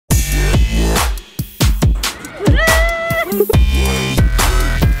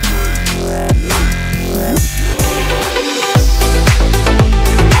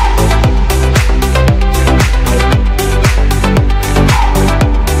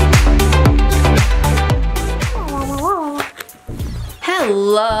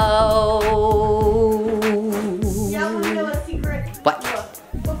Hello. Yeah, I want to know a secret. What?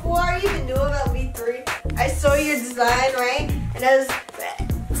 Look, before I even knew about V3, I saw your design, right? And I was,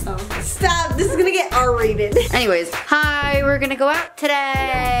 oh, stop, this is gonna get R-rated. Anyways, hi, we're gonna go out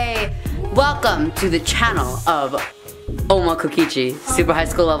today. Welcome to the channel of Ouma Kokichi, super high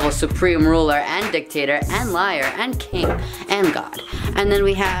school level supreme ruler and dictator and liar and king and god. And then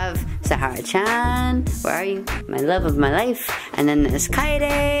we have Sahara-chan, where are you? My love of my life. And then there's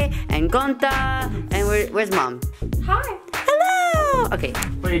Kaede and Gonta. And where's mom? Hi. Hello. Okay.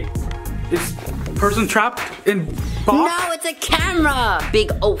 Wait, is person trapped in box? No, it's a camera.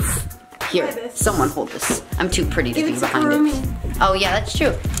 Big oaf. Here, someone hold this. I'm too pretty to be behind it. Oh yeah, that's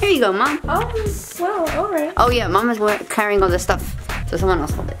true. Here you go, mom. Oh, well, alright. Oh yeah, mom is carrying all this stuff, so someone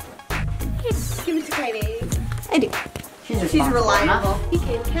else hold it. Give it to Kaede. I do. She's reliable. You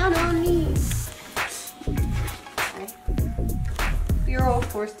can count on me. You're all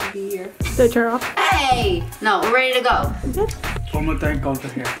forced to be here. So turn off. Hey! No, we're ready to go. I'm gonna thank God to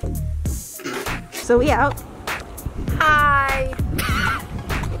here. So we out. Hi.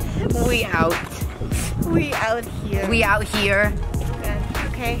 We out. We out here. We out here.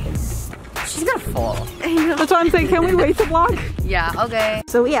 Okay. She's gonna fall. I know. That's what I'm saying. Can we wait to vlog? Yeah, okay.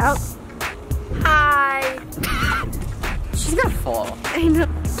 So we out. Hi. She's gonna fall. I know.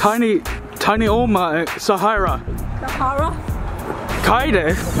 Tiny Ouma, Sahara. Sahara.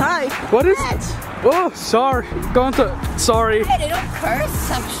 Kaede. Hi. What is? Oh, sorry. Going to. Sorry. Hey, they don't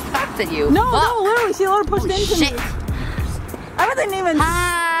curse. I'm shocked at you. No, Fuck. no, literally, she literally pushed Holy into shit. me. I wasn't even. Hi.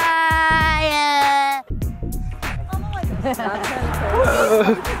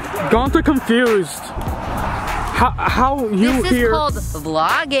 Gone to confused. How you This here? is called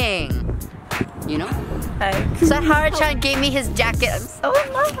vlogging. You know? Hi. Sahara-chan gave me his jacket. I'm so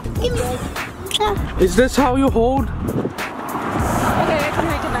in love. Give me. Is this how you hold? Okay, I can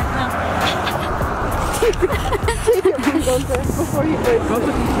take it back now. Before you break.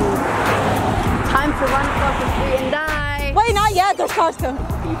 Time to run across the street and die. Wait, not yet. There's cars coming.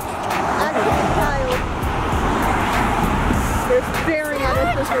 They're staring at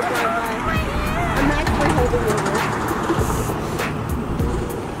us as we're going by. I'm actually holding over.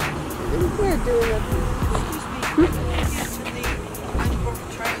 We're doing it.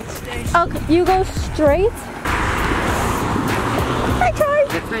 Okay, you go straight. Hi, Ty.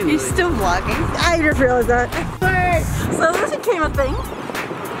 That's my You're movie. still vlogging? I just realized that. So this became a thing.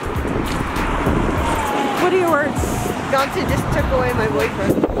 What are your words? Gonta just took away my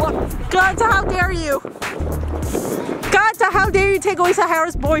boyfriend. What? Gonta, how dare you? Gonta, how dare you take away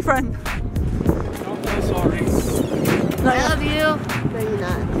Sahara's boyfriend? I'm sorry. I love you. No, you're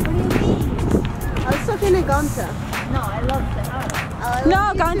not. What do you mean? I was talking to Gonta. No, I love Sahara. Oh, I love No,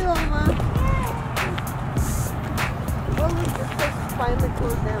 you Gonta. too, Ouma. Oh, look, this place finally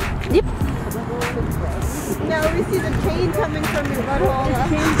closed down. Yep. Now we see the chain coming from your butthole.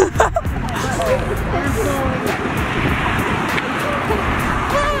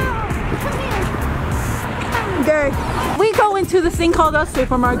 Okay. We go into this thing called a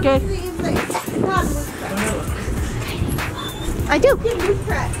supermarket. I do.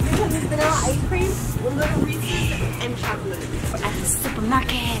 Because it's vanilla ice cream with little Reese's and chocolate. At the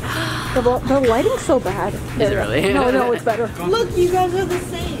supermarket. The lighting's so bad. Is it really? No, it's better. Look, you guys are the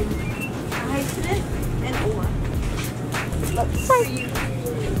same. Hyphenate and Ouma. Sorry.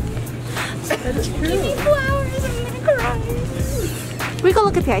 That is true. Give me flowers, I'm gonna cry. We go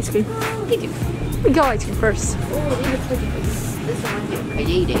look at the ice cream. We do. We go ice cream first. This one here. Are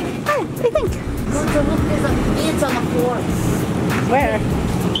you eating? Hi, what do you think? Look, there's ants on the floor. Where?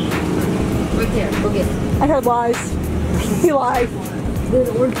 Right there. Go get it. I heard lies. He lied. There's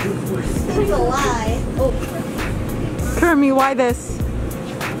an orange juice. It's a lie. Oh. Kermie, why this?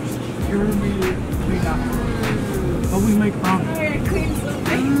 You're me clean up. How we make brown?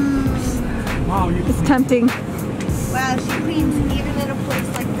 Wow, you. It's tempting. Wow, she cleans even in a place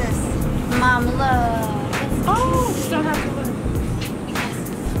like this. Mom, love. Oh, still have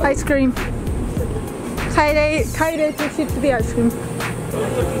to Ice cream. Kaede takes you to the ice cream.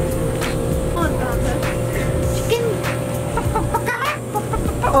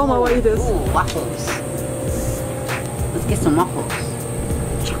 Oh my, what you do? Ooh, waffles. Let's get some waffles.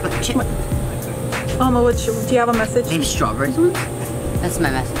 Chocolate chip. Oh my, do you have a message? Maybe strawberries ones? That's my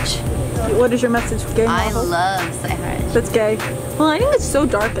message. What is your message? Gay I waffles? love Sahara. That's gay. Well, I think it's so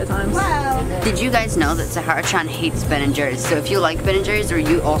dark at times. Wow. Did you guys know that Sahara-chan hates Ben & Jerry's? So if you like Ben & Jerry's or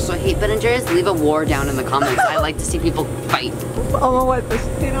you also hate Ben & Jerry's, leave a war down in the comments. I like to see people fight. Oh my, what?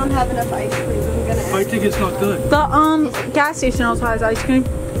 They don't have enough ice cream. I'm gonna I think it's not good. The gas station also has ice cream.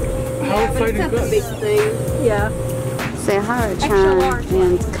 How but it's fighting not the good? big thing. Yeah. Sahara-chan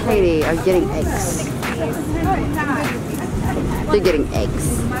and Katie are getting eggs. They're getting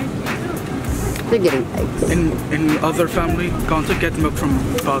eggs. They're getting eggs. In other family, can't get milk from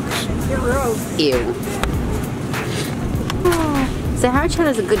bugs. Ew. Sahara-chan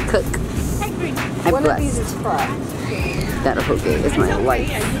is a good cook. I'm One of these blessed. is fried. That hoagie is my life.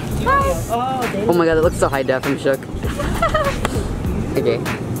 Oh my god, it looks so high def, I'm shook. Okay.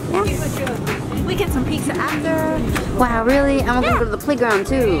 We get some pizza after. Wow, really? I'm gonna go to the playground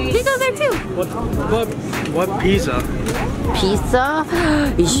too. We go there too. What pizza? Pizza?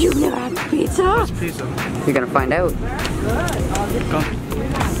 You've never had pizza? What's pizza? You're gonna find out. Come.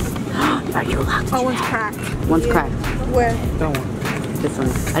 Are you allowed to? Oh, one's cracked. One's cracked. Where? That one. This one.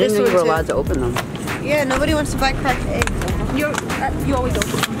 I didn't know you were one too. allowed to open them. Yeah, nobody wants to buy cracked eggs. You always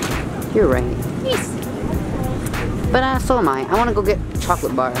open them. You're right. Yes. But so am I. I want to go get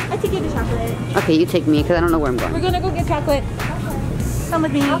chocolate bar. I take you to chocolate. Okay, you take me because I don't know where I'm We're going. gonna go get chocolate. Come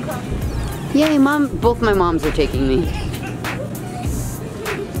with me. Yay, mom! Both my moms are taking me.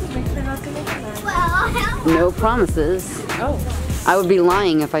 No promises. Oh. I would be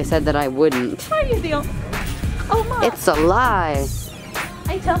lying if I said that I wouldn't. How are you doing? Oh, Mom. It's a lie.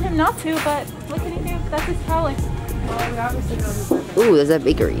 I tell him not to, but what can he do? That's his talent. Ooh, there's a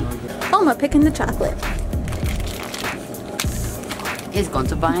bakery. Oma picking the chocolate. Is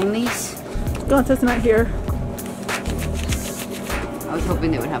Gonta buying these? Gonta's not here. I was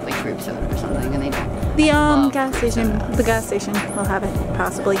hoping they would have like grape soda or something, and they don't. The Love gas station. The gas station will have it,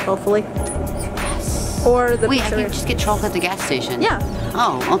 possibly, hopefully. Or the Wait, I pizzeria. can just get chocolate at the gas station. Yeah.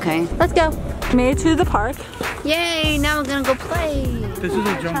 Oh, okay. Let's go. Made it to the park. Yay! Now we're gonna go play. This is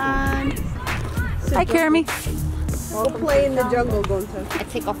a jungle. Hi, Jeremy. We'll play in the jungle, Gonta. I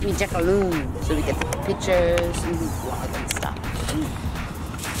take off me jackaloon so we get the pictures and vlog and stuff.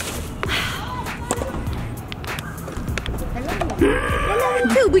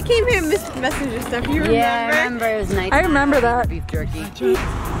 Hello, too. We came here and missed messenger stuff. You remember? Yeah, I remember it was night. I remember that. Beef jerky.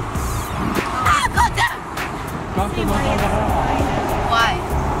 Why?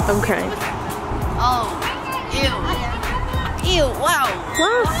 I'm crying. Oh, ew. Ew, wow.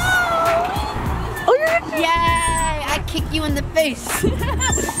 Wow. Oh, you're Yay! I kicked you in the face.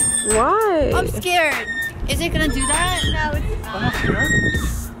 Why? I'm scared. Is it gonna do that? No, it's I'm not scared.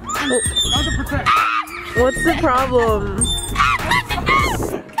 How to protect? What's the problem?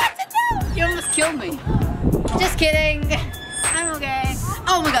 You almost killed me. Just kidding. I'm okay.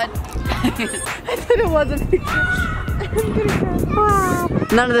 Oh my god. I thought it was a picture. Wow.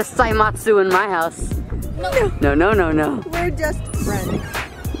 None of the Saimatsu in my house. No, no, no, no. We're just friends.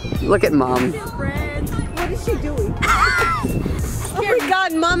 Look at mom. What is she doing? Oh my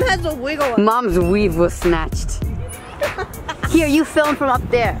god, mom has a wiggle. Mom's weave was snatched. Here, you film from up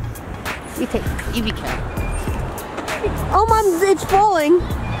there. You be careful. Oh, mom, it's falling.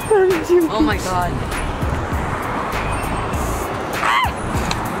 Oh my god.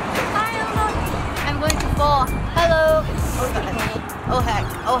 I'm going to fall. Hello. Oh god. Oh heck.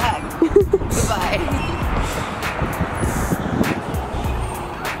 Oh heck. Goodbye.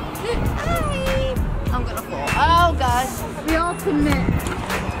 Hi. I'm gonna fall. Oh god.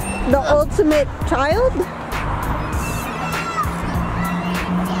 The ultimate child?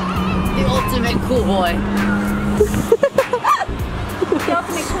 The ultimate cool boy. The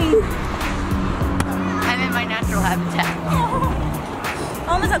ultimate queen. I'm in my natural habitat.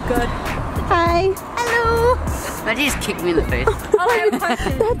 Almost up good. Hi. Hello. Now he just kicked me in the face. Oh, I have a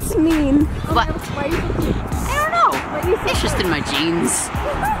question. That's mean. What? Why are you so cute? I don't know. It's just in my genes.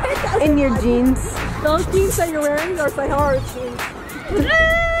 In your jeans. Those jeans that you're wearing are Sahara jeans.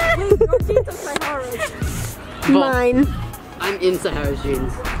 Wait, your jeans are Sahara. Mine. I'm in Sahara's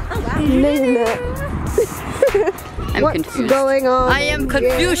jeans. No, you're not. I'm What's confused. going on? I am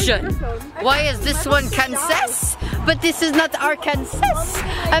confusion. Why is this one Kansas, but this is not Arkansas?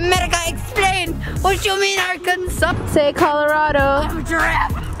 America, explain. What you mean Arkansas? Say Colorado. I'm a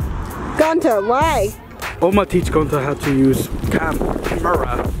giraffe. Gonta, why? Oma teach Gonta how to use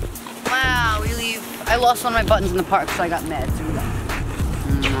camera. Wow, we leave. I lost one of my buttons in the park, so I got mad. So we got.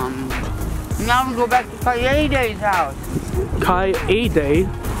 Now we go back to Kayede's house. Kai A Day.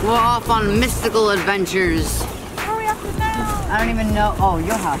 We're off on mystical adventures. Hurry up now. I don't even know. Oh,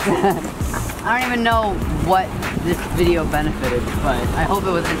 your house. I don't even know what this video benefited, but I hope it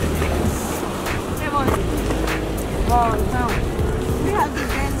was interesting.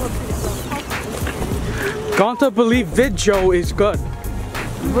 Gonta believe video is good.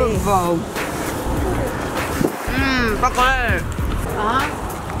 Bravo. Chocolate. Hi.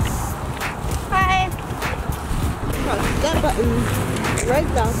 That button right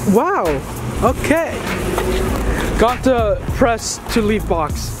down. Wow. Okay. Got to press to leave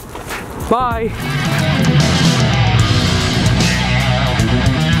box. Bye.